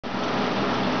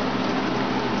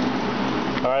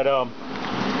Alright,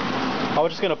 I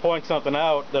was just going to point something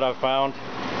out that I found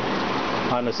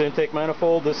on this intake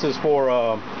manifold. This is for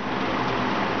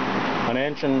an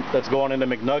engine that's going into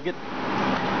McNugget.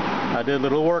 I did a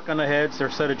little work on the heads. They're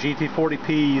a set of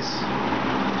GT40Ps,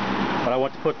 but I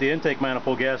went to put the intake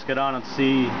manifold gasket on and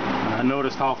see, and I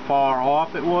noticed how far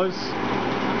off it was.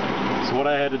 So what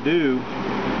I had to do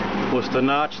was to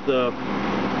notch the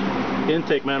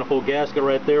intake manifold gasket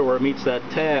right there where it meets that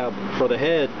tab for the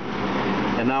head,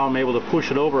 and now I'm able to push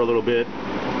it over a little bit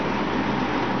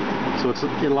so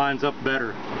it lines up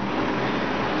better.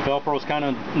 Fel-pro is kind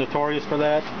of notorious for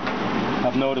that.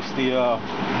 I've noticed the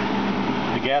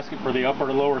gasket for the upper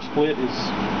to lower split is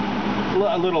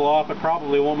a little off. It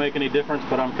probably won't make any difference,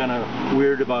 but I'm kind of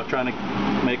weird about trying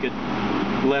to make it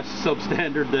less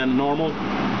substandard than normal.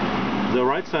 The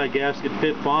right side gasket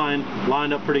fit fine,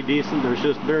 lined up pretty decent. There's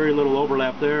just very little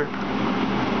overlap there.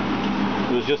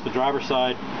 It was just the driver's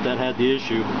side that had the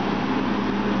issue.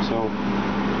 So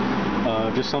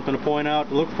just something to point out,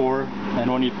 to look for.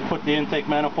 And when you put the intake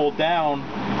manifold down,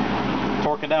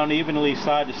 torque it down evenly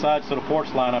side to side so the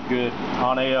ports line up good.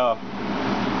 On a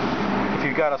if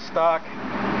you've got a stock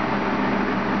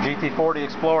GT40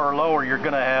 Explorer or lower, you're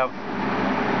going to have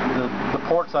the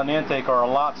ports on the intake are a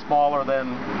lot smaller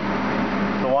than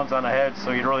the ones on the head,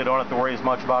 so you really don't have to worry as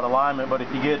much about alignment. But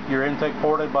if you get your intake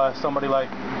ported by somebody like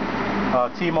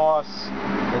T-Moss,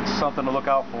 it's something to look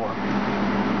out for.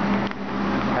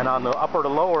 And on the upper to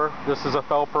lower, this is a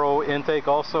fel-pro intake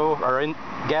also, or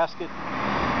gasket.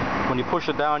 When you push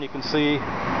it down, you can see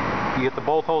you get the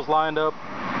both holes lined up,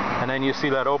 and then you see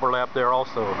that overlap there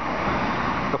also.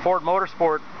 The Ford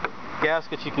Motorsport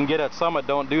gaskets you can get at Summit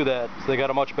don't do that, so they got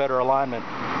a much better alignment.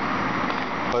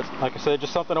 But like I said,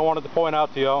 just something I wanted to point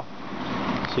out to y'all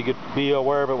so you could be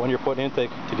aware of it when you're putting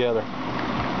intake together.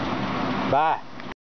 Bye.